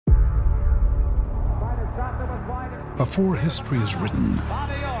Before history is written,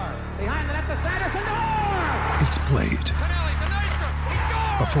 it's played.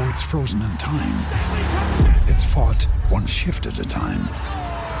 Before it's frozen in time, it's fought one shift at a time.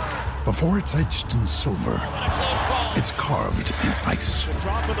 Before it's etched in silver, it's carved in ice.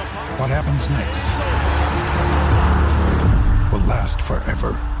 What happens next will last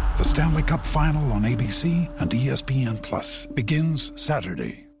forever. The Stanley Cup Final on ABC and ESPN Plus begins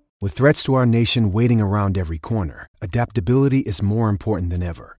Saturday. With threats to our nation waiting around every corner, adaptability is more important than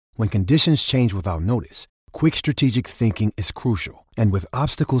ever. When conditions change without notice, quick strategic thinking is crucial. And with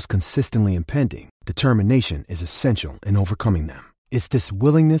obstacles consistently impending, determination is essential in overcoming them. It's this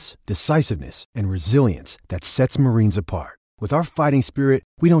willingness, decisiveness, and resilience that sets Marines apart. With our fighting spirit,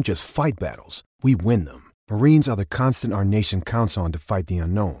 we don't just fight battles, we win them. Marines are the constant our nation counts on to fight the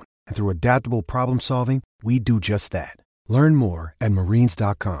unknown. And through adaptable problem solving, we do just that. Learn more at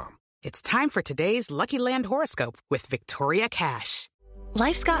marines.com. It's time for today's Lucky Land horoscope with Victoria Cash.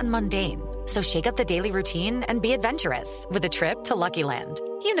 Life's gotten mundane, so shake up the daily routine and be adventurous with a trip to Lucky Land.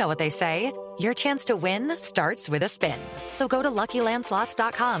 You know what they say, your chance to win starts with a spin. So go to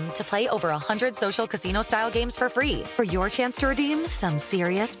LuckyLandSlots.com to play over 100 social casino-style games for free for your chance to redeem some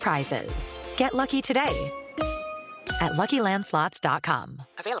serious prizes. Get lucky today at LuckyLandSlots.com.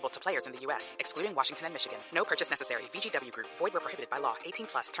 Available to players in the U.S., excluding Washington and Michigan. No purchase necessary. VGW Group. Void where prohibited by law. 18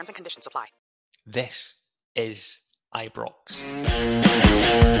 plus. Terms and conditions apply. This is Ibrox.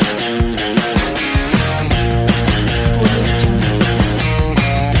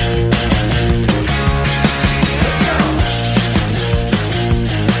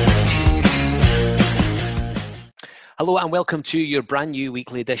 Hello and welcome to your brand new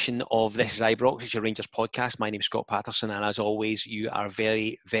weekly edition of This is Ibrox. It's your Rangers podcast. My name is Scott Patterson, and as always, you are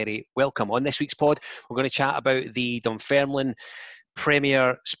very, very welcome. On this week's pod, we're going to chat about the Dunfermline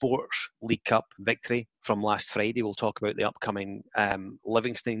Premier Sports League Cup victory from last Friday. We'll talk about the upcoming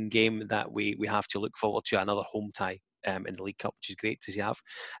Livingston game that we have to look forward to, another home tie in the League Cup, which is great to have.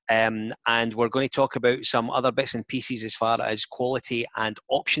 And we're going to talk about some other bits and pieces as far as quality and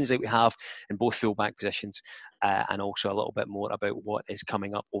options that we have in both full-back positions, and also a little bit more about what is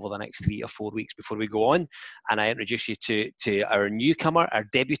coming up over the next 3 or 4 weeks before we go on. And I introduce you to our newcomer, our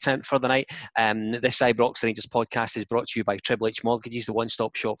debutant for the night. This Ibrox Rangers podcast is brought to you by Triple H Mortgages, the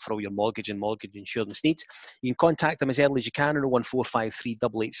one-stop shop for all your mortgage and mortgage insurance needs. You can contact them as early as you can on 01453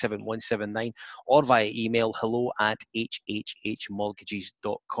 887 179 or via email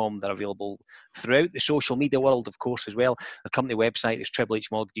hello@hhhmortgages.com. They're available throughout the social media world, of course, as well. The company website is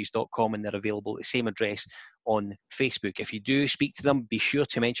triplehmortgages.com, and they're available at the same address on Facebook. If you do speak to them, be sure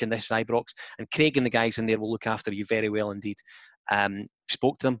to mention This is Ibrox, and Craig and the guys in there will look after you very well indeed.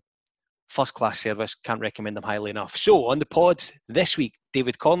 Spoke to them, first class service, can't recommend them highly enough. So on the pod this week,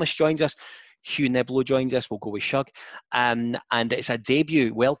 David Cornish joins us, Hugh Niblo joins us, we'll go with Shug, and it's a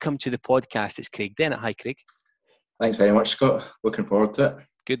debut. Welcome to the podcast. It's Craig Dennett. Hi Craig. Thanks very much, Scott. Looking forward to it.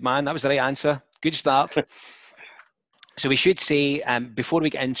 Good man, that was the right answer. Good start. So we should say, before we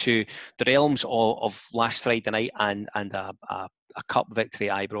get into the realms of last Friday night and a cup victory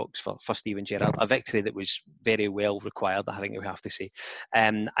at Ibrox for Steven Gerrard, a victory that was very well required, I think we have to say.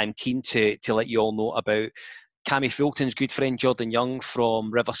 I'm keen to let you all know about Cammy Fulton's good friend Jordan Young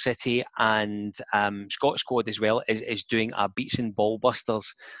from River City, and Scott Squad as well is doing a Beats and Ballbusters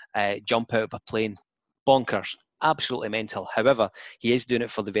jump out of a plane. Bonkers. Absolutely mental. However, he is doing it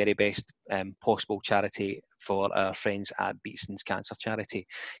for the very best possible charity for our friends at Beatson's Cancer Charity.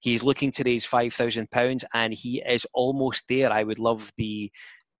 He's looking to raise £5,000 and he is almost there. I would love the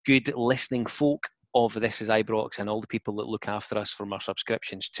good listening folk of This is Ibrox and all the people that look after us from our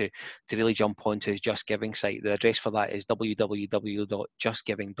subscriptions to really jump onto his Just Giving site. The address for that is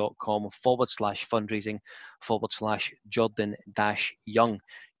www.justgiving.com/fundraising/Jordan-Young.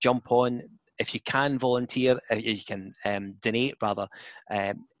 Jump on. If you can volunteer, you can donate rather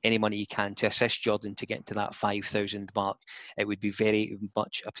any money you can to assist Jordan to get to that 5,000 mark. It would be very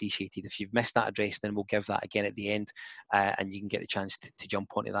much appreciated. If you've missed that address, then we'll give that again at the end, and you can get the chance to jump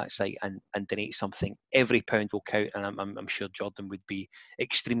onto that site and donate something. Every pound will count, and I'm sure Jordan would be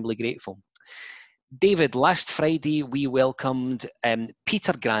extremely grateful. David, last Friday we welcomed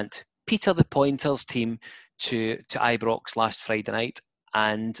Peter Grant, Peter the Pointers team to Ibrox last Friday night,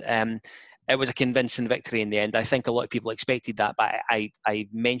 and it was a convincing victory in the end. I think a lot of people expected that, but I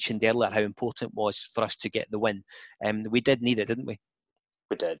mentioned earlier how important it was for us to get the win. We did need it, didn't we?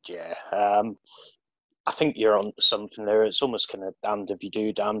 We did, yeah. I think you're on something there. It's almost kind of damned if you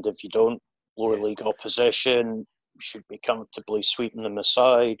do, damned if you don't. Lower league opposition should be comfortably sweeping them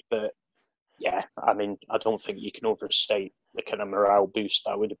aside. But yeah, I mean, I don't think you can overstate the kind of morale boost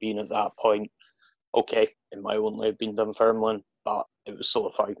that would have been at that point. okay, it might only have been Dunfermline, but it was still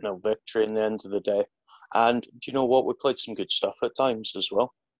a 5-0 victory in the end of the day. And do you know what? We played some good stuff at times as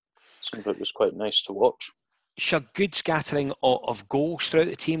well. Some of it was quite nice to watch. Sure, good scattering of goals throughout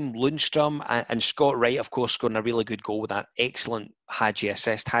the team. Lundstrom and Scott Wright, of course, scoring a really good goal with that excellent Hadji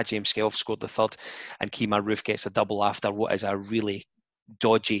assist. Hadji himself scored the third, and Kemar Roof gets a double after what is a really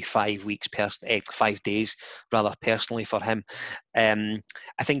dodgy 5 days rather personally for him.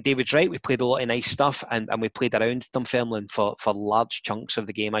 I think David's right. We played a lot of nice stuff, and we played around Dunfermline for large chunks of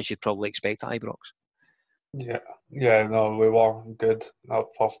the game, as you'd probably expect at Ibrox. Yeah, no, we were good that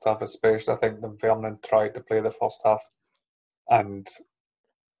first half, especially. I think Dunfermline tried to play the first half and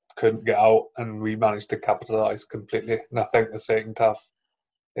couldn't get out, and we managed to capitalise completely. And I think the second half,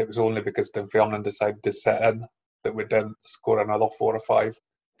 it was only because Dunfermline decided to sit in that we didn't score another 4 or 5.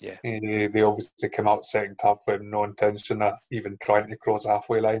 Yeah, they obviously came out second half with no intention of even trying to cross the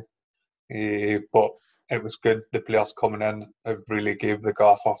halfway line. But it was good. The players coming in have really gave the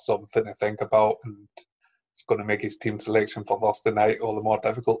gaffer something to think about, and it's going to make his team selection for Thursday night all the more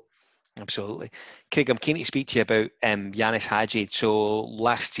difficult. Absolutely. Craig, I'm keen to speak to you about Yanis Hadji. So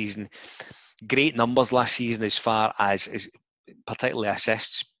last season, great numbers last season as far as particularly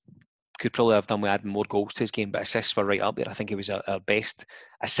assists. Could probably have done with adding more goals to his game, but assists were right up there. I think he was our best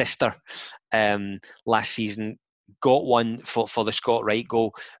assister last season. Got one for the Scott Wright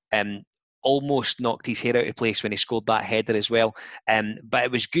goal. Almost knocked his hair out of place when he scored that header as well. But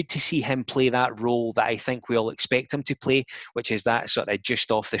it was good to see him play that role that I think we all expect him to play, which is that sort of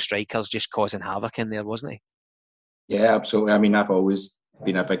just off the strikers, just causing havoc in there, wasn't he? Yeah, absolutely. I mean, I've always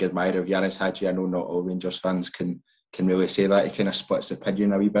been a big admirer of Yanis Hadji. I know not all Rangers fans can really say that. He kind of splits the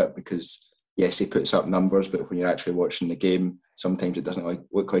opinion a wee bit because, yes, he puts up numbers, but when you're actually watching the game, sometimes it doesn't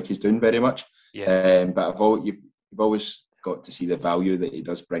look like he's doing very much. Yeah. But you've always got to see the value that he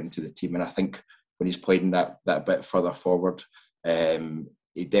does bring to the team, and I think when he's played in that bit further forward,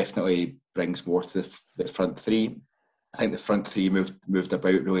 he definitely brings more to the front three. I think the front three moved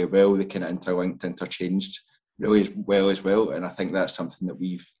about really well. They kind of interchanged really well as well, and I think that's something that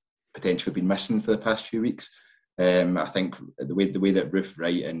we've potentially been missing for the past few weeks. I think the way that Roof,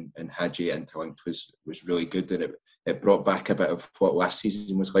 Wright and Hadji interlinked was really good, and it brought back a bit of what last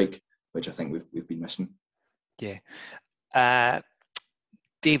season was like, which I think we've been missing. Yeah.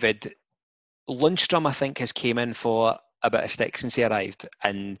 David, Lundstrom, I think, has came in for a bit of stick since he arrived,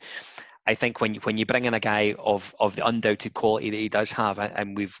 and I think when you bring in a guy of the undoubted quality that he does have,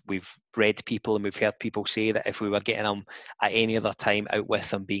 and we've read people and we've heard people say that if we were getting him at any other time out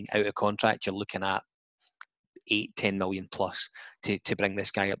with him being out of contract, you're looking at 8-10 million plus to bring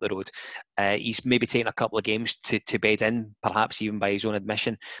this guy up the road. He's maybe taken a couple of games to bed in, perhaps even by his own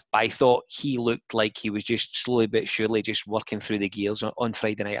admission, but I thought he looked like he was just slowly but surely just working through the gears on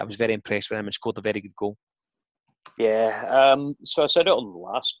Friday night. I was very impressed with him and scored a very good goal. Yeah, so I said it on the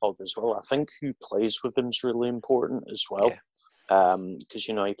last pod as well. I think who plays with him is really important as well. Because,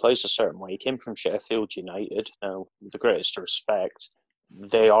 he plays a certain way. He came from Sheffield United. Now, with the greatest respect,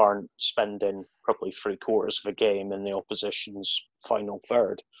 they aren't spending probably 3/4 of a game in the opposition's final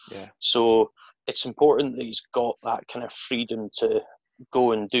third. Yeah. So it's important that he's got that kind of freedom to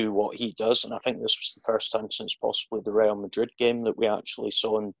go and do what he does. And I think this was the first time since possibly the Real Madrid game that we actually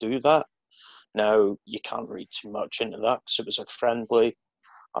saw him do that. Now, you can't read too much into that because it was a friendly.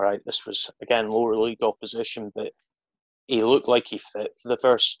 All right, this was, again, lower league opposition, but he looked like he fit for the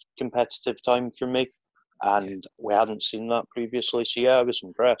first competitive time for me. And we hadn't seen that previously. So, yeah, I was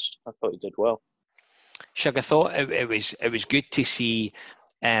impressed. I thought he did well. Shug, I thought it was good to see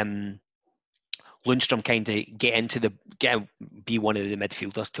Lundstrom kind of be one of the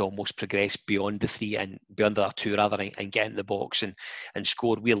midfielders to almost progress beyond the three and beyond our two rather, and get in the box and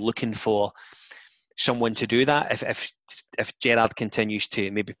score. We're looking for someone to do that. If Gerrard continues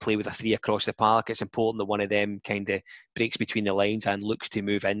to maybe play with a three across the park, it's important that one of them kind of breaks between the lines and looks to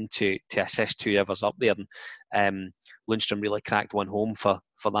move in to assist whoever's up there. And Lundstrom really cracked one home for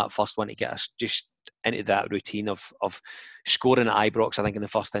that first one to get us just into that routine of scoring at Ibrox, I think, in the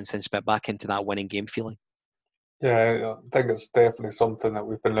first instance, but back into that winning game feeling. Yeah, I think it's definitely something that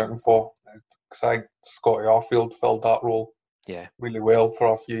we've been looking for. Because I think Scotty Arfield filled that role really well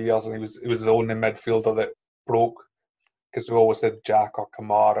for a few years, and he was the only midfielder that broke, because we always said Jack or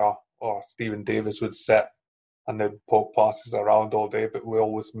Kamara or Stephen Davis would sit and they'd pop passes around all day, but we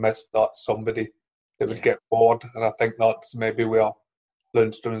always missed that somebody that would get forward. And I think that's maybe where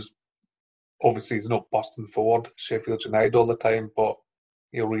Lundstrom's, obviously he's not busting forward Sheffield United all the time, but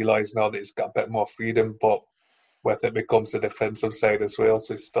you'll realise now that he's got a bit more freedom, but with it becomes the defensive side as well,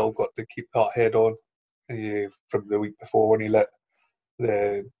 so he's still got to keep that head on from the week before when he let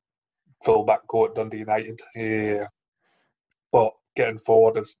the full-back go at Dundee United. But getting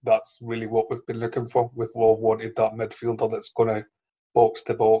forward, that's really what we've been looking for. We've all wanted that midfielder that's going to box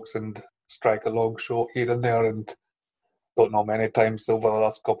to box and strike a long shot here and there. And don't know, many times over the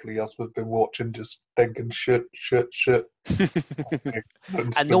last couple of years we've been watching, just thinking, shoot.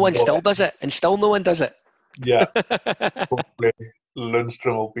 And no one still does it. And still no one does it. Yeah. Hopefully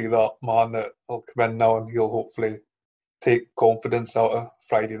Lundstrom will be that man that will come in now, and he'll hopefully take confidence out of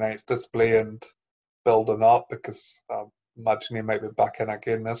Friday night's display and build on that, because I imagine he might be back in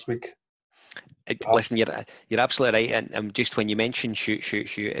again this week. Listen, you're absolutely right, and just when you mention shoot,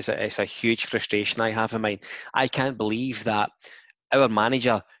 it's a huge frustration I have in mind. I can't believe that our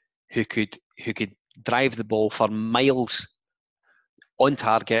manager, who could drive the ball for miles on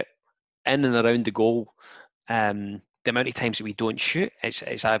target, in and around the goal, the amount of times that we don't shoot, it's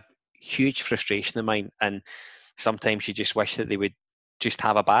a huge frustration of mine. And sometimes you just wish that they would just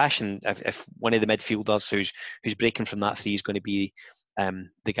have a bash, and if one of the midfielders who's breaking from that three is going to be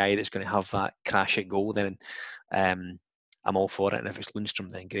the guy that's going to have that crash at goal, then I'm all for it. And if it's Lundstrom,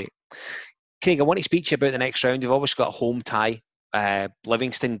 then great. Craig, I want to speak to you about the next round. We've always got a home tie.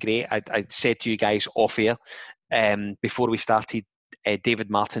 Livingston, great. I said to you guys off air before we started, David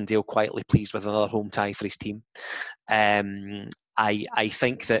Martindale quietly pleased with another home tie for his team. I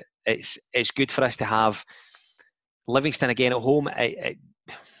think that it's good for us to have Livingston again at home.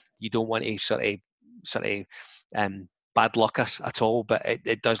 You don't want to sort of bad luck us at all, but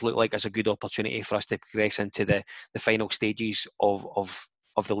it does look like it's a good opportunity for us to progress into the final stages of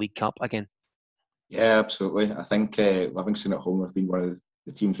the League Cup again. Yeah, absolutely. I think Livingston at home have been one of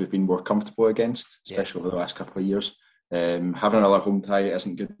the teams we've been more comfortable against, especially over the last couple of years. Having another home tie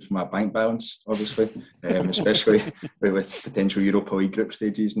isn't good for my bank balance, obviously, especially with potential Europa League group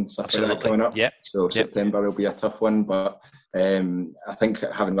stages and stuff like that coming up. Yep. So September will be a tough one, but I think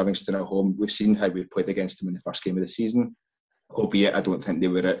having Livingston at home, we've seen how we played against them in the first game of the season, albeit I don't think they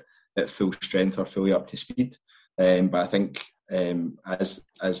were at full strength or fully up to speed. But I think as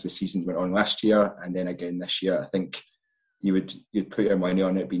the season went on last year and then again this year, I think you'd put your money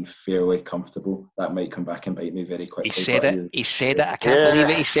on it being fairly comfortable. That might come back and bite me very quickly. He said it. I can't believe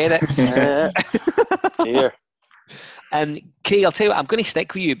it. He said it. Here. Craig, I'll tell you what, I'm going to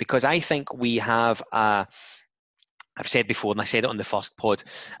stick with you because I think we have I've said before, and I said it on the first pod,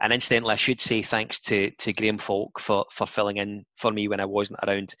 and incidentally I should say thanks to Graham Falk for filling in for me when I wasn't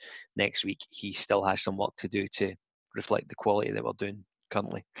around next week. He still has some work to do to reflect the quality that we're doing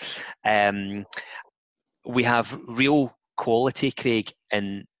currently. We have real quality, Craig,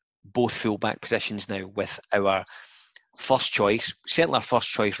 in both full-back positions now, with our first choice, certainly our first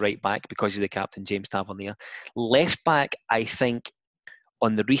choice right back because of the captain, James Tavernier. Left back, I think,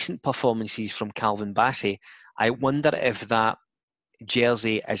 on the recent performances from Calvin Bassey, I wonder if that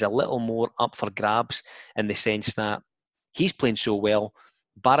jersey is a little more up for grabs, in the sense that he's playing so well.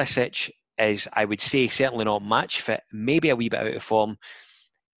 Barisic is, I would say, certainly not match fit, maybe a wee bit out of form.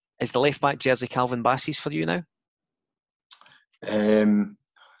 Is the left back jersey Calvin Bassey's for you now? Come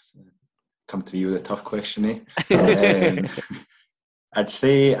to me with a tough question, eh? I'd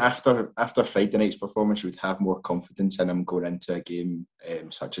say after Friday night's performance, you would have more confidence in him going into a game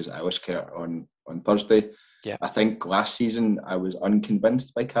such as Aliskirk on Thursday. Yeah. I think last season I was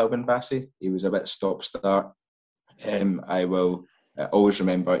unconvinced by Calvin Bassey. He was a bit stop-start. I will always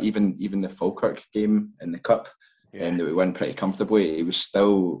remember even the Falkirk game in the Cup, that we won pretty comfortably. He was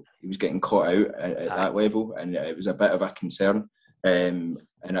getting caught out at that level, and it was a bit of a concern. And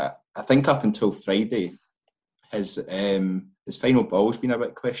I think up until Friday, his final ball's been a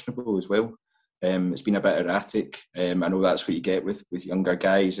bit questionable as well. It's been a bit erratic. I know that's what you get with younger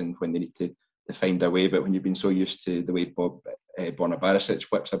guys, and when they need to find a way. But when you've been so used to the way Borna Barisic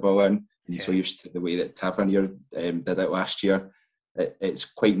whips a ball in, and so used to the way that Tavernier did it last year, it's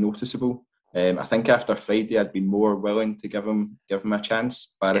quite noticeable. I think after Friday, I'd been more willing to give him a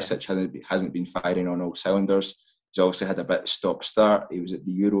chance. Barisic hasn't been firing on all cylinders. He's also had a bit of stop-start. He was at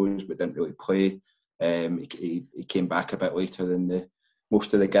the Euros but didn't really play. He came back a bit later than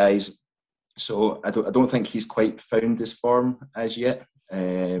most of the guys. So I don't think he's quite found his form as yet.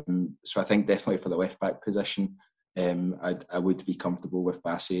 So I think definitely for the left-back position, I would be comfortable with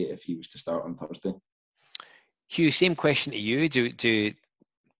Bassey if he was to start on Thursday. Hugh, same question to you.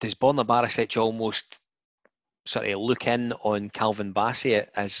 Does Borna Barisic almost sort of look in on Calvin Bassey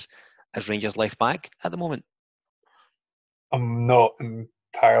as Rangers left back at the moment? I'm not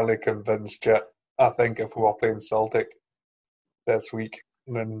entirely convinced yet. I think if we were playing Celtic this week,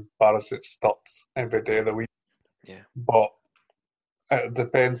 then Barisic starts every day of the week. Yeah. But it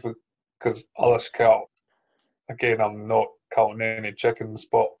depends, because Aliskirk, again, I'm not counting any chickens,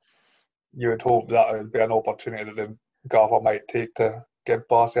 but you would hope that would be an opportunity that the Gaffer might take to give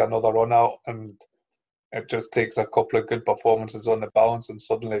Barcy another run out, and it just takes a couple of good performances on the balance and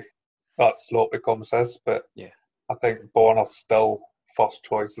suddenly that slot becomes his. But I think Bonner's still first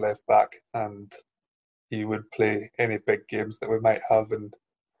choice left back, and he would play any big games that we might have, and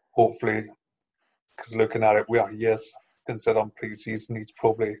hopefully, because looking at it where he is, considering pre-season, he's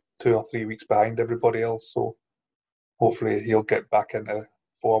probably 2 or 3 weeks behind everybody else, so hopefully he'll get back into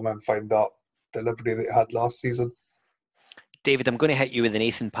form and find that delivery that he had last season. David, I'm going to hit you with the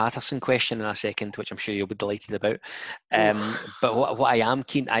Nathan Patterson question in a second, which I'm sure you'll be delighted about. But what I am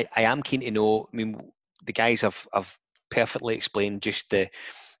keen to know, I mean, the guys have perfectly explained just the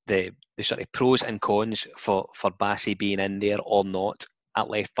sort of pros and cons for Bassey being in there or not at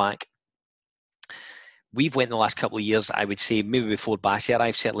left back. We've went in the last couple of years, I would say, maybe before Bassey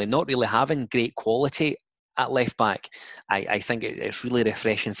arrived, certainly not really having great quality at left back. I think it's really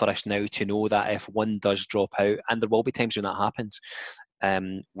refreshing for us now to know that if one does drop out, and there will be times when that happens,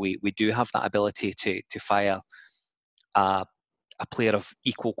 we do have that ability to fire a player of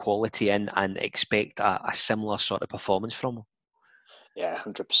equal quality in and expect a similar sort of performance from him. Yeah,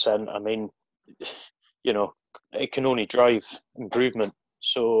 100%. I mean, it can only drive improvement.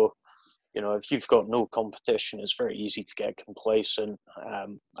 So, if you've got no competition, it's very easy to get complacent.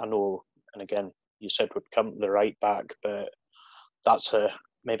 I know, and again, you said would come to the right back, but that's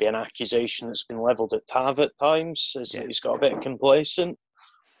maybe an accusation that's been levelled at Tav at times, is that he's got a bit complacent.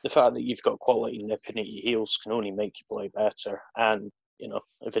 The fact that you've got quality nipping at your heels can only make you play better. And,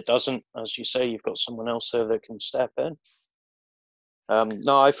 if it doesn't, as you say, you've got someone else there that can step in.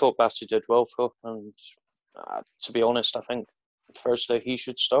 No, I thought Bassey did well, Phil. And to be honest, I think Thursday he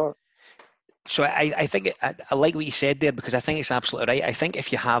should start. So I think I like what you said there, because I think it's absolutely right. I think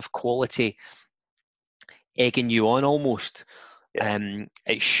if you have quality egging you on almost,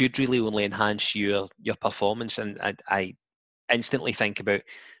 it should really only enhance your performance. And I instantly think about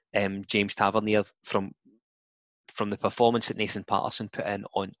James Tavernier from the performance that Nathan Patterson put in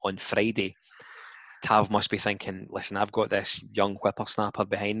on Friday. Tav must be thinking, listen, I've got this young whippersnapper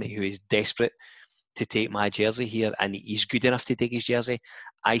behind me who is desperate to take my jersey here, and he's good enough to take his jersey.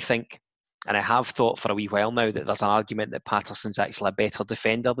 I think, and I have thought for a wee while now, that there's an argument that Patterson's actually a better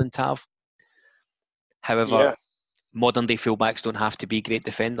defender than Tav. However, modern day fullbacks don't have to be great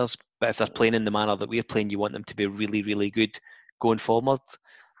defenders, but if they're playing in the manner that we're playing, you want them to be really, really good going forward.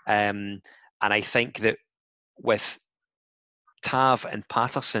 And I think that with Tav and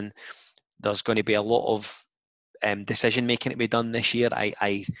Patterson, there's going to be a lot of decision making to be done this year.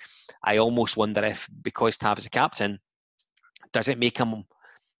 I almost wonder if, because Tav is a captain, does it make him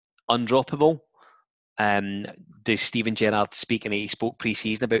undroppable? Does Steven Gerrard speak, and he spoke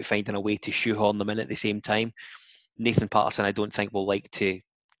pre-season about finding a way to shoehorn them in at the same time? Nathan Patterson, I don't think will like to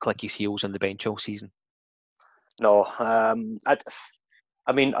click his heels on the bench all season. No,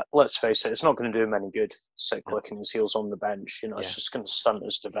 I mean, let's face it, it's not going to do him any good to sit clicking his heels on the bench. It's just going to stunt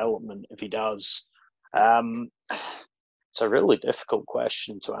his development if he does. It's a really difficult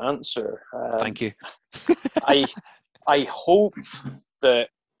question to answer. Thank you. I hope that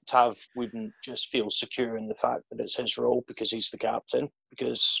Tav wouldn't just feel secure in the fact that it's his role because he's the captain.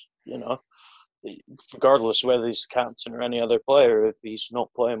 Because, regardless of whether he's the captain or any other player, if he's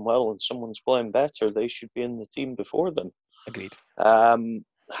not playing well and someone's playing better, they should be in the team before them. Agreed.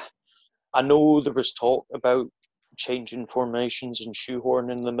 I know there was talk about changing formations and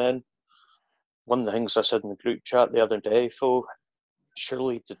shoehorning them in. One of the things I said in the group chat the other day, Phil,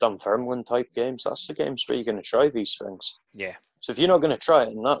 surely the Dunfermline type games, that's the games where you're going to try these things. Yeah. So if you're not going to try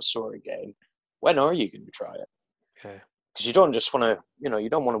it in that sort of game, when are you going to try it? Okay. Because you don't just want to, you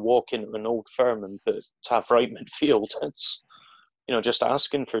don't want to walk into an Old Firm and put Tav right midfield. It's, just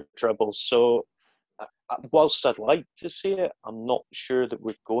asking for trouble. So whilst I'd like to see it, I'm not sure that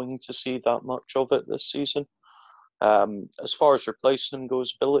we're going to see that much of it this season. As far as replacing him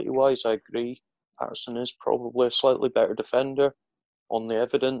goes, ability-wise, I agree. Patterson is probably a slightly better defender on the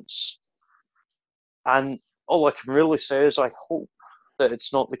evidence. And all I can really say is I hope that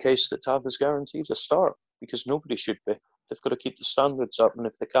it's not the case that Tav is guaranteed a start, because nobody should be. They've got to keep the standards up, and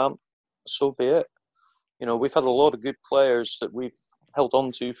if they can't, so be it. We've had a lot of good players that we've held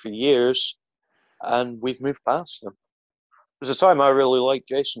on to for years, and we've moved past them. There's a time I really liked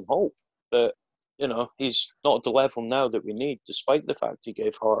Jason Holt, but, he's not at the level now that we need, despite the fact he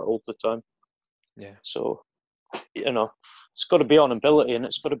gave Hart all the time. Yeah. So, it's got to be on ability and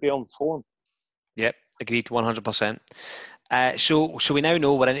it's got to be on form. Yep, agreed, 100%. So we now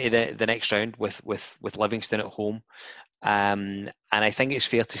know we're into the next round with Livingston at home. And I think it's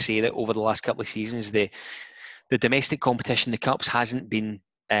fair to say that over the last couple of seasons, the domestic competition, the Cups, hasn't been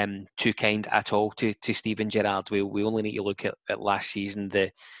too kind at all to Steven Gerrard. We only need to look at last season,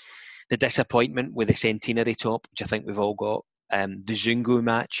 the disappointment with the centenary top, which I think we've all got. The Zungu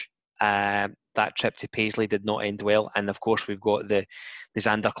match, that trip to Paisley did not end well. And of course, we've got the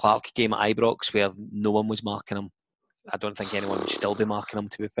Zander Clark game at Ibrox where no one was marking him. I don't think anyone would still be marking him,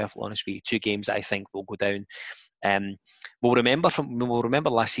 to be perfectly honest with you. 2 games that I think will go down. We'll remember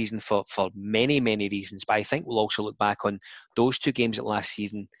last season for many, many reasons, but I think we'll also look back on those 2 games at last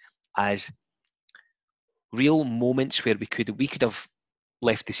season as real moments where we could have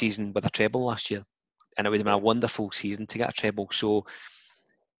left the season with a treble last year, and it would have been a wonderful season to get a treble. So,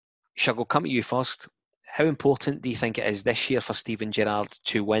 Shug, I'll come to you first. How important do you think it is this year for Steven Gerrard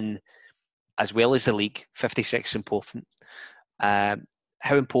to win, as well as the league? 56 important. How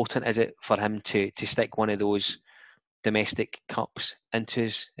important is it for him to stick one of those domestic cups into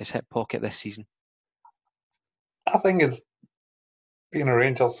his hip pocket this season? I think it's, being a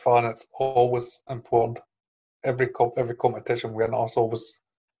Rangers fan, it's always important. Every competition we enter,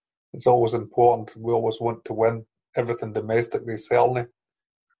 it's always important. We always want to win everything domestically, certainly.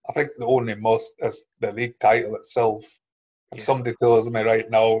 I think the only must is the league title itself. If somebody tells me right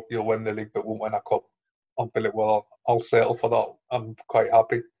now you'll win the league but won't win a cup, I'll be like, well, I'll settle for that. I'm quite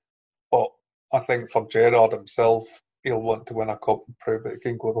happy. But I think for Gerrard himself, he'll want to win a cup and prove that he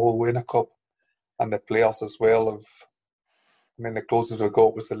can go the whole way in a cup. And the players as well the closest we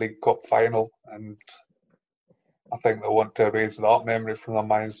got was the League Cup final, and I think they want to erase that memory from their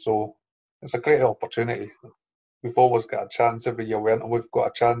minds. So it's a great opportunity. We've always got a chance every year we enter. We've got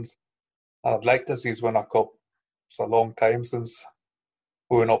a chance, and I'd like to see us win a cup. It's a long time since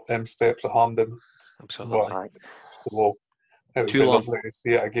we went up them steps at Hampden. Absolutely. So it would be lovely to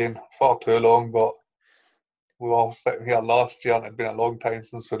see it again. Far too long, but we were all sitting here last year, and it'd been a long time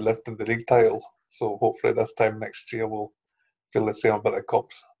since we lifted the league title. So hopefully this time next year we'll feel the same about the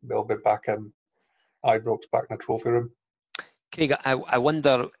cups. They'll be back in Ibrox, back in the trophy room. Craig, I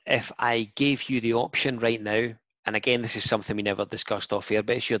wonder if I gave you the option right now, and again, this is something we never discussed off air,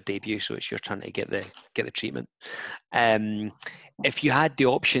 but it's your debut, so it's your turn to get the treatment. If you had the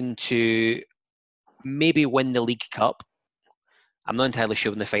option to maybe win the League Cup, I'm not entirely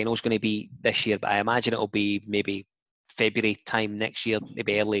sure when the final is going to be this year, but I imagine it'll be maybe February time next year,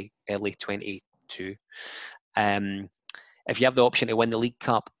 maybe early 22. If you have the option to win the League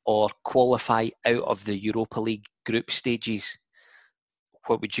Cup or qualify out of the Europa League group stages,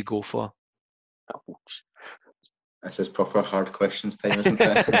 what would you go for? This is proper hard questions time, isn't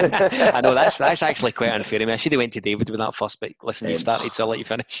it? I know, that's actually quite unfair. I should have went to David with that first, but listen, you've started, so I'll let you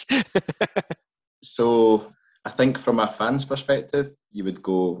finish. So I think from a fan's perspective, you would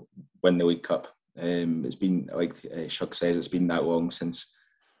go win the League Cup. It's been, like Shug says, it's been that long since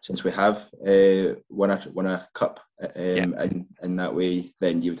we have won a cup, in that way,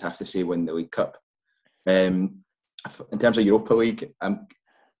 then you would have to say win the League Cup. In terms of Europa League, I'm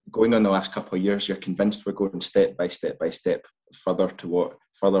going on the last couple of years. You're convinced we're going step by step further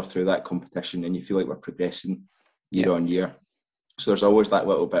through that competition, and you feel like we're progressing year on year. So there's always that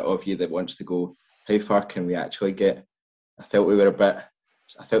little bit of you that wants to go, how far can we actually get? I felt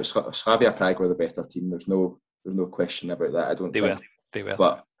Slavia Prague were the better team. There's no question about that. I don't think they were.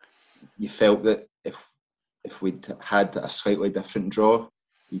 But you felt that if we'd had a slightly different draw,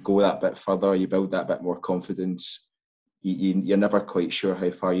 you go that bit further, you build that bit more confidence. You're never quite sure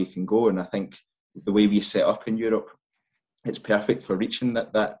how far you can go, and I think the way we set up in Europe, it's perfect for reaching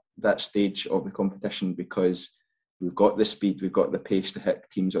that stage of the competition, because we've got the speed, we've got the pace to hit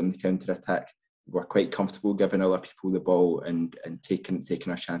teams on the counter attack. We're quite comfortable giving other people the ball and taking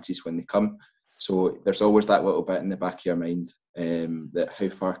our chances when they come. So there's always that little bit in the back of your mind, that how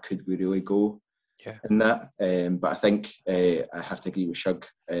far could we really go in that. But I think I have to agree with Shug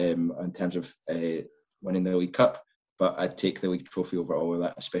in terms of winning the League Cup. But I'd take the league trophy over all of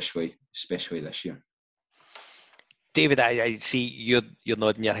that, especially this year. David, I see you're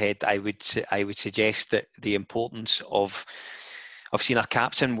nodding your head. I would suggest that the importance of seeing a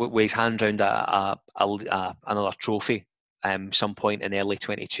captain with his hand round another trophy some point in early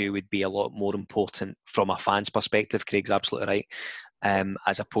 22 would be a lot more important from a fan's perspective. Craig's absolutely right,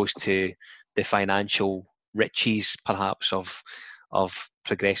 as opposed to the financial riches perhaps of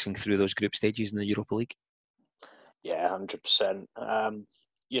progressing through those group stages in the Europa League. Yeah, 100%.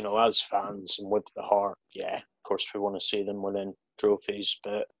 As fans and with the heart, of course we want to see them winning trophies,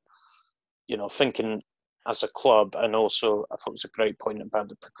 but thinking as a club, and also I thought it was a great point about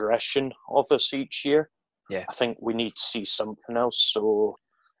the progression of us each year. Yeah, I think we need to see something else. So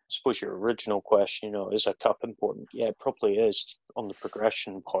I suppose your original question, is a cup important? Yeah, it probably is on the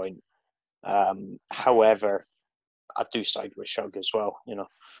progression point. However, I do side with Shug as well. You know,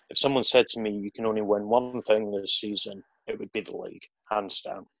 if someone said to me, you can only win one thing this season, it would be the league, hands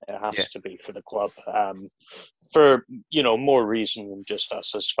down. It has to be for the club. For, you know, more reason than just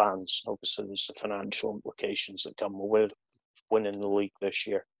us as fans. Obviously, there's the financial implications that come with winning the league this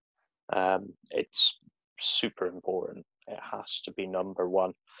year. It's super important. It has to be number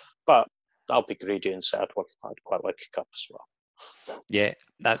one. But I'll be greedy and say I'd quite like a cup as well. Yeah,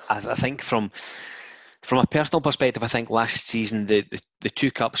 I think from a personal perspective, I think last season the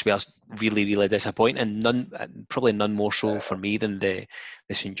two cups were really, really disappointing. Probably none more so for me than the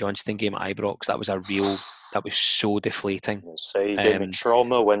St Johnstone game at Ibrox. That was so deflating. You gave me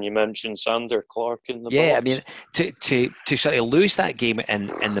trauma when you mentioned Sander Clark in the box. I mean, to sort of lose that game in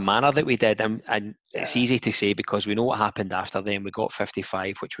the manner that we did, and it's easy to say because we know what happened after then. We got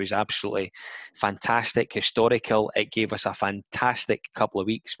 55, which was absolutely fantastic, historical. It gave us a fantastic couple of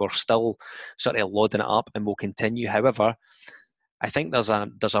weeks. We're still sort of loading it up and we'll continue. However, I think there's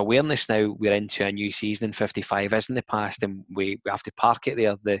awareness now we're into a new season and 55 is in the past and we have to park it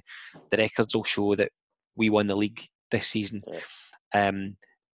there. The records will show that we won the league this season.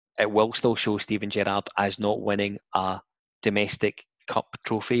 It will still show Steven Gerrard as not winning a domestic cup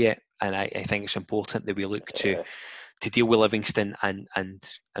trophy yet, and I think it's important that we look to deal with Livingston and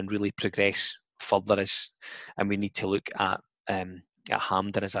really progress further. And we need to look at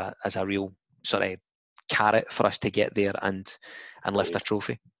Hampden as a real sort of carrot for us to get there and lift a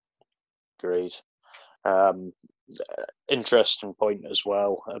trophy. Great. Interesting point as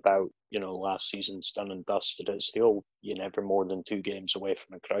well about, you know, last season's done and dusted. It's the old, you're never more than 2 games away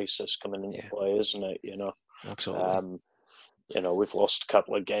from a crisis coming into play, isn't it? You know, absolutely. You know, we've lost a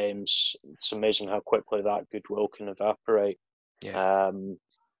couple of games. It's amazing how quickly that goodwill can evaporate.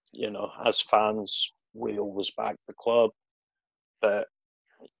 You know, as fans, we always back the club, but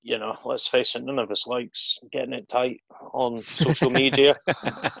you know, let's face it, none of us likes getting it tight on social media.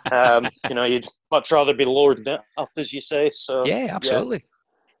 You know, you'd much rather be lording it up, as you say. So yeah, absolutely.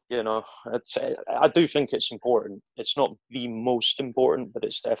 Yeah, you know, I do think it's important. It's not the most important, but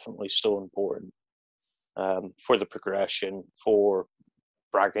it's definitely still important for the progression, for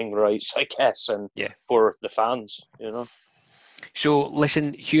bragging rights, I guess, and for the fans, you know. So,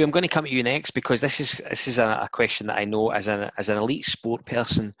 listen, Hugh, I'm going to come to you next because this is a question that I know as an elite sport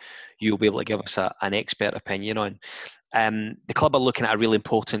person, you'll be able to give us an expert opinion on. The club are looking at a really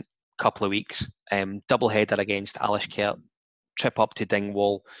important couple of weeks. Double header against Alashkert, trip up to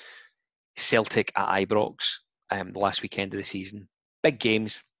Dingwall, Celtic at Ibrox, the last weekend of the season. Big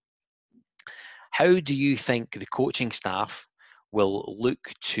games. How do you think the coaching staff will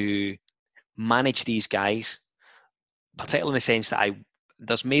look to manage these guys? Particularly in the sense that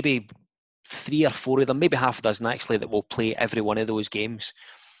there's maybe 3 or 4 of them, maybe half a dozen actually, that will play every one of those games.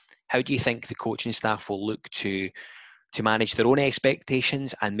 How do you think the coaching staff will look to manage their own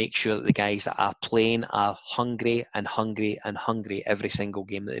expectations and make sure that the guys that are playing are hungry every single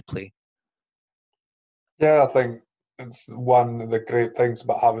game that they play? Yeah, I think it's one of the great things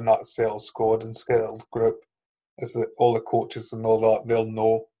about having that settled squad and settled group is that all the coaches and all that, they'll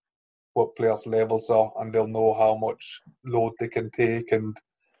know what players' levels are and they'll know how much load they can take, and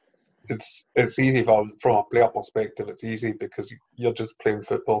it's easy from a player perspective. It's easy because you're just playing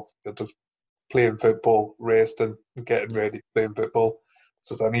football. You're just playing football, resting, getting ready, playing football.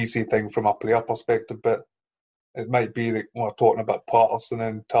 So it's an easy thing from a player perspective, but it might be that when we're talking about Patterson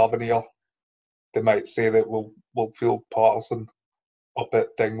and Tavernier, they might say that we'll field Patterson up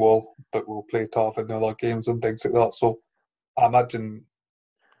at Dingwall, but we'll play Tavernier in other games and things like that. So I imagine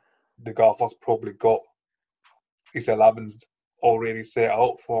the Gaffer's probably got his 11s already set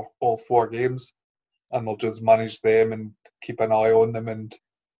out for all 4 games, and they'll just manage them and keep an eye on them. And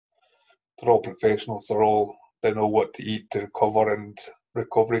they're all professionals. They know what to eat to recover and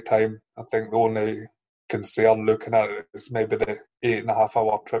recovery time. I think the only concern looking at it is maybe the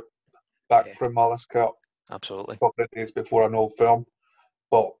 8.5-hour trip back from Alashkert. Absolutely. A couple of days before an Old Firm.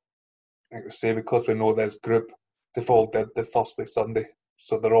 But like I say, because we know this group, they've all did the Thursday, Sunday.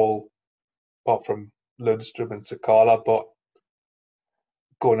 So they're all, apart from Lundstrom and Sakala, but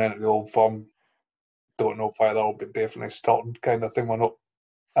going into the Old Firm, don't know if either will be definitely starting kind of thing. We're not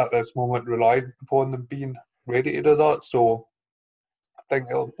at this moment relying upon them being ready to do that. So I think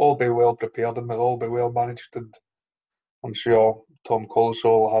it'll all be well prepared and it'll all be well managed, and I'm sure Tom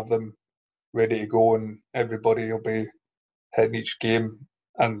Coleshaw will have them ready to go and everybody will be hitting each game.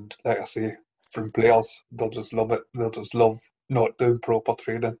 And like I say, from players, they'll just love it. They'll just love not doing proper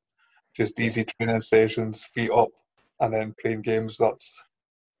training, just easy training sessions, feet up, and then playing games. That's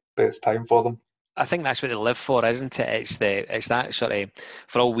best time for them. I think that's what they live for, isn't it? It's that sort of,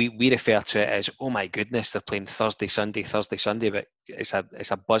 for all we refer to it as, oh my goodness, they're playing Thursday, Sunday, but it's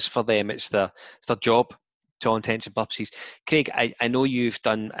a buzz for them. It's their job, to all intents and purposes. Craig, I know you've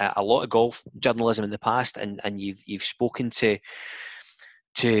done a lot of golf journalism in the past, and you've spoken to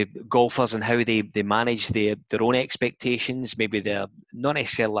golfers and how they manage their own expectations, maybe they're not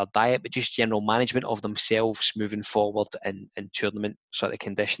necessarily their diet, but just general management of themselves moving forward in tournament sort of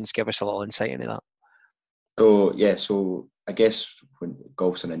conditions. Give us a little insight into that. So I guess when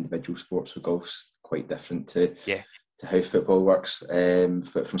golf's an individual sport, so golf's quite different to how football works.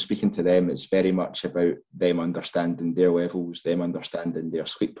 But from speaking to them, it's very much about them understanding their levels, them understanding their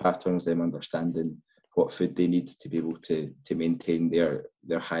sleep patterns, them understanding what food they need to be able to maintain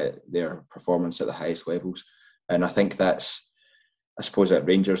their performance at the highest levels. And I think I suppose at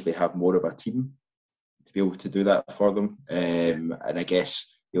Rangers they have more of a team to be able to do that for them. And I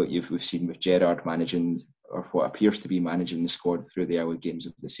guess we've seen with Gerrard managing, or what appears to be managing, the squad through the early games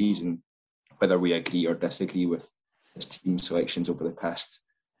of the season, whether we agree or disagree with his team selections over the past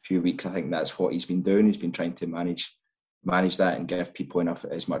few weeks, I think that's what he's been doing. He's been trying to manage that and give people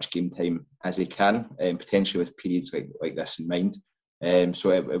as much game time as they can, potentially with periods like this in mind.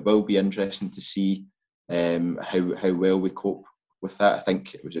 So it will be interesting to see how well we cope with that. I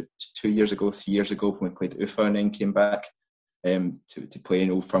think it was 3 years ago when we played Ufa and then came back to play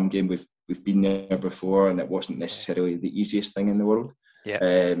an Old Firm game. We've been there before, and it wasn't necessarily the easiest thing in the world.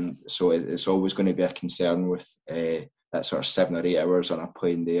 So it's always going to be a concern with that sort of 7 or 8 hours on a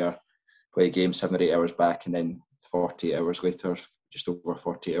plane there, play a game 7 or 8 hours back, and then 40 hours later, just over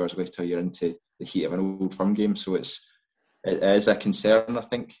 40 hours later, you're into the heat of an Old Firm game. So it is a concern, I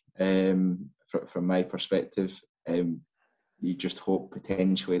think, from my perspective. You just hope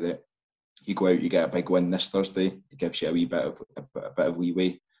potentially that you go out, you get a big win this Thursday. It gives you a bit of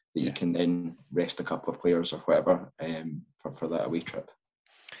leeway that you can then rest a couple of players or whatever for that away trip.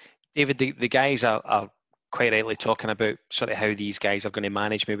 David, the guys are quite rightly talking about sort of how these guys are going to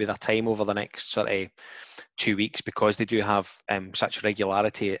manage maybe their time over the next sort of 2 weeks, because they do have such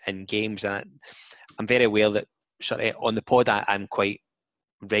regularity in games. And I'm very aware that sort of on the pod I'm quite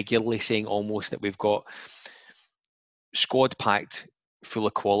regularly saying almost that we've got squad packed full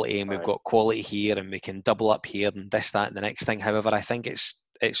of quality, and we've got quality here, and we can double up here and this, that, and the next thing. However, I think it's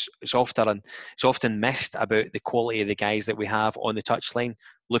often missed about the quality of the guys that we have on the touchline,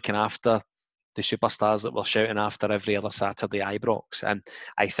 looking after the superstars that we're shouting after every other Saturday Ibrox. And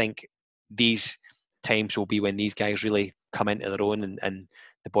I think these times will be when these guys really come into their own, and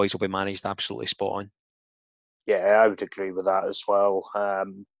the boys will be managed absolutely spot on. Yeah, I would agree with that as well.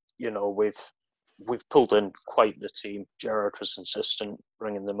 We've pulled in quite the team. Gerrard was insistent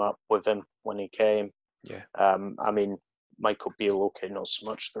bringing them up with him when he came. Yeah. I mean, Michael Beale, okay, not so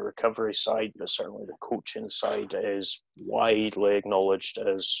much the recovery side, but certainly the coaching side is widely acknowledged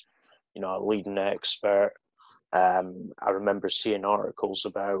as, a leading expert. I remember seeing articles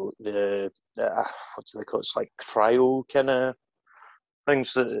about the what do they call it? It's like cryo kind of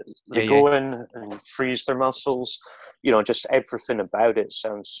things that they go in and freeze their muscles. Just everything about it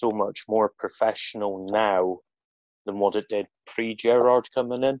sounds so much more professional now than what it did pre-Gerrard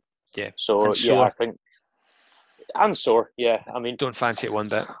coming in. Yeah. So I think. And sore, yeah. I mean, don't fancy it one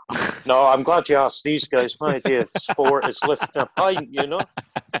bit. No, I'm glad you asked these guys. My idea of sport is lifting a pint,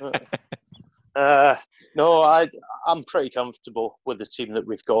 No, I'm pretty comfortable with the team that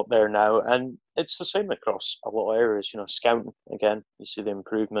we've got there now, and it's the same across a lot of areas. Scouting again, you see the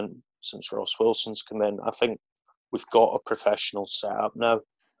improvement since Ross Wilson's come in. I think we've got a professional setup now,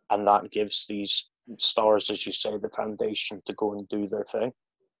 and that gives these stars, as you say, the foundation to go and do their thing.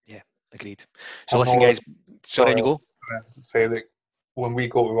 Yeah, agreed. So listen, guys. Sorry, you go. Say that when we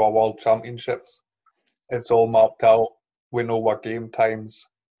go to our World Championships, it's all mapped out. We know what game times.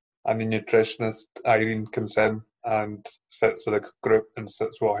 And the nutritionist, Irene, comes in and sits with a group and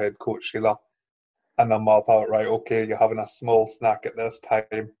sits with our head coach, Sheila. And then map out, right, okay, you're having a small snack at this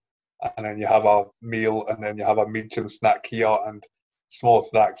time, and then you have a meal, and then you have a medium snack here, and small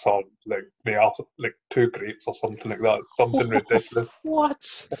snacks are they are like 2 grapes or something like that. It's something ridiculous.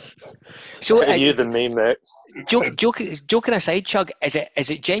 What? So you than me, mate. Joking aside, Chug, is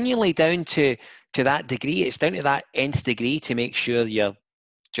it genuinely down to that degree? It's down to that nth degree to make sure you're,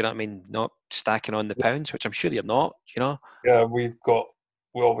 do you know what I mean, not stacking on the pounds, which I'm sure you're not, Yeah, we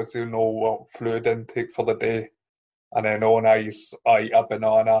obviously know what fluid intake for the day, and then on ice I eat a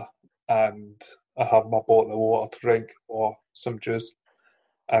banana and I have my bottle of water to drink or some juice,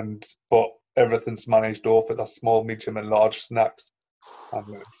 but everything's managed off with a small, medium and large snacks,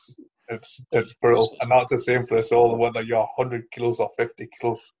 and it's brutal. And that's the same for us all, whether you're 100 kilos or 50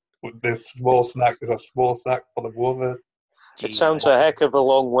 kilos. the small snack is a small snack for the both of us. It sounds a heck of a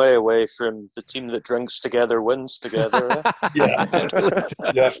long way away from the team that drinks together wins together.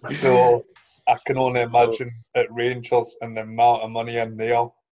 Yeah. So I can only imagine at Rangers and the amount of money in there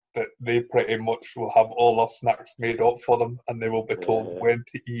that they pretty much will have all their snacks made up for them, and they will be told when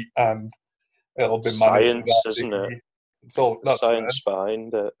to eat, and it'll be science, isn't it? So that's science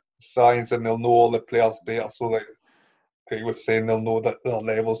behind it. Science, and they'll know all the players' data. So like Craig was saying, they'll know that their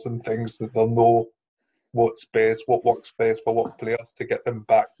levels and things, that they'll know what's best, what works best for what players to get them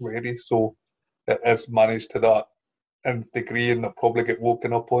back ready. So it is managed to that nth degree, and they'll probably get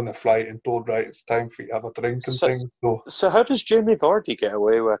woken up on the flight and told, right, it's time for you to have a drink and things. So how does Jamie Vardy get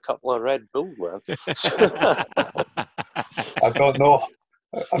away with a couple of Red Bull then? I don't know.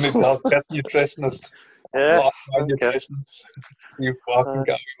 I need to ask this nutritionist. Nutritionist. See if I can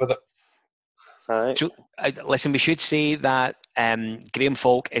get away with it. Right. So, listen, we should say that Graham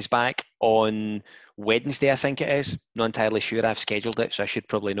Falk is back on Wednesday, I think it is. Not entirely sure. I've scheduled it, so I should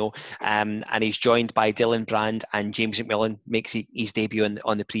probably know. And he's joined by Dylan Brand, and James McMillan makes his debut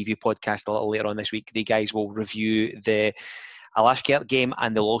on the preview podcast a little later on this week. The guys will review the Alashkert game,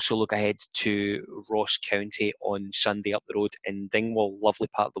 and they'll also look ahead to Ross County on Sunday up the road in Dingwall, lovely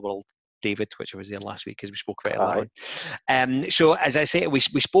part of the world, David, which I was there last week, as we spoke about earlier on. So as I say, we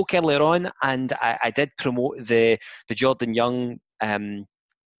spoke earlier on, and I did promote the Jordan Young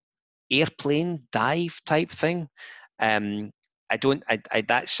airplane dive type thing.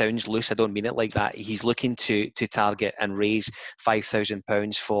 That sounds loose. I don't mean it like that. He's looking to target and raise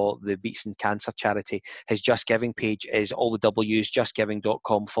 £5,000 for the Beatson Cancer Charity. His Just Giving page is all the W's,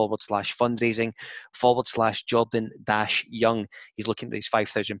 justgiving.com/fundraising/Jordan-Young. He's looking to raise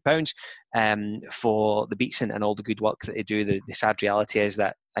 £5,000 for the Beatson and all the good work that they do. The sad reality is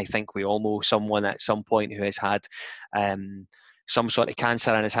that I think we all know someone at some point who has had some sort of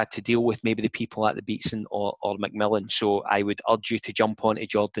cancer and has had to deal with maybe the people at the Beatson or Macmillan. So I would urge you to jump onto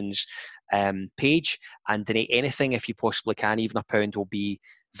Jordan's page and donate anything if you possibly can. Even £1 will be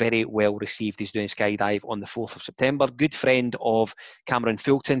very well received. He's doing skydive on the 4th of September. Good friend of Cameron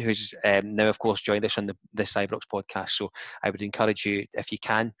Fulton, who's now, of course, joined us on this Ibrox podcast. So I would encourage you, if you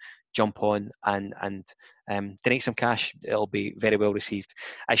can, jump on and donate some cash. It'll be very well received.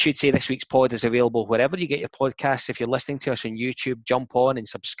 I should say this week's pod is available wherever you get your podcasts. If you're listening to us on YouTube, jump on and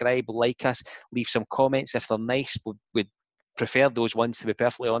subscribe, like us, leave some comments if they're nice. We'd prefer those ones, to be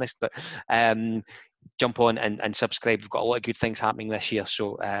perfectly honest, but jump on and subscribe. We've got a lot of good things happening this year,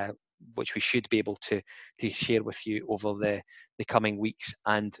 so which we should be able to share with you over the coming weeks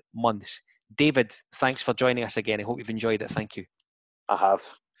and months. David, thanks for joining us again. I hope you've enjoyed it. Thank you. I have.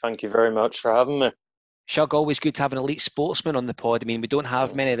 Thank you very much for having me. Shug, always good to have an elite sportsman on the pod. I mean, we don't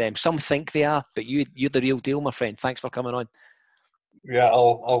have many of them. Some think they are, but you're the real deal, my friend. Thanks for coming on. Yeah,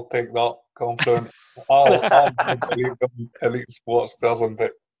 I'll take that compliment. I'm an elite sports person,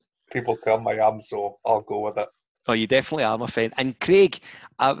 but people tell me I am, so I'll go with it. Oh, you definitely are, my friend. And Craig,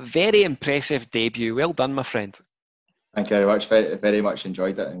 a very impressive debut. Well done, my friend. Thank you very much. Very, very much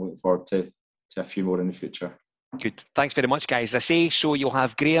enjoyed it, and look forward to a few more in the future. Good. Thanks very much, guys. As I say, so you'll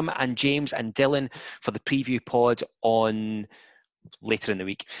have Graham and James and Dylan for the preview pod on later in the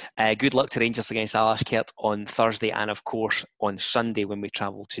week. Good luck to Rangers against Alashkert on Thursday, and of course on Sunday when we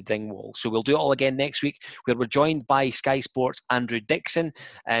travel to Dingwall. So we'll do it all again next week, where we're joined by Sky Sports' Andrew Dixon,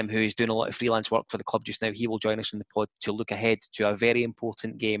 who is doing a lot of freelance work for the club just now. He will join us in the pod to look ahead to a very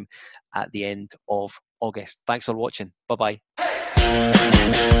important game at the end of August. Thanks for watching. Bye-bye.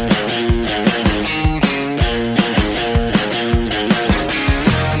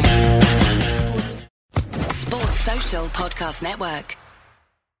 Sports Social Podcast Network.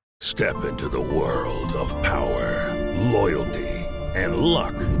 Step into the world of power, loyalty, and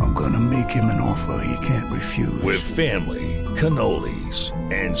luck. I'm gonna make him an offer he can't refuse. With family, cannolis,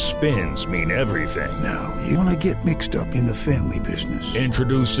 and spins mean everything. Now, you wanna get mixed up in the family business.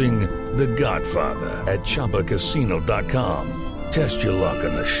 Introducing The Godfather at ChumbaCasino.com. Test your luck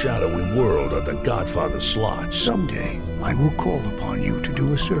in the shadowy world of The Godfather slot. Someday, I will call upon you to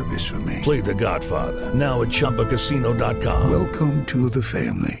do a service for me. Play The Godfather now at ChumbaCasino.com. Welcome to the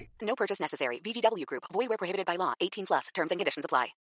family. No purchase necessary. VGW Group. Void where prohibited by law. 18+. Terms and conditions apply.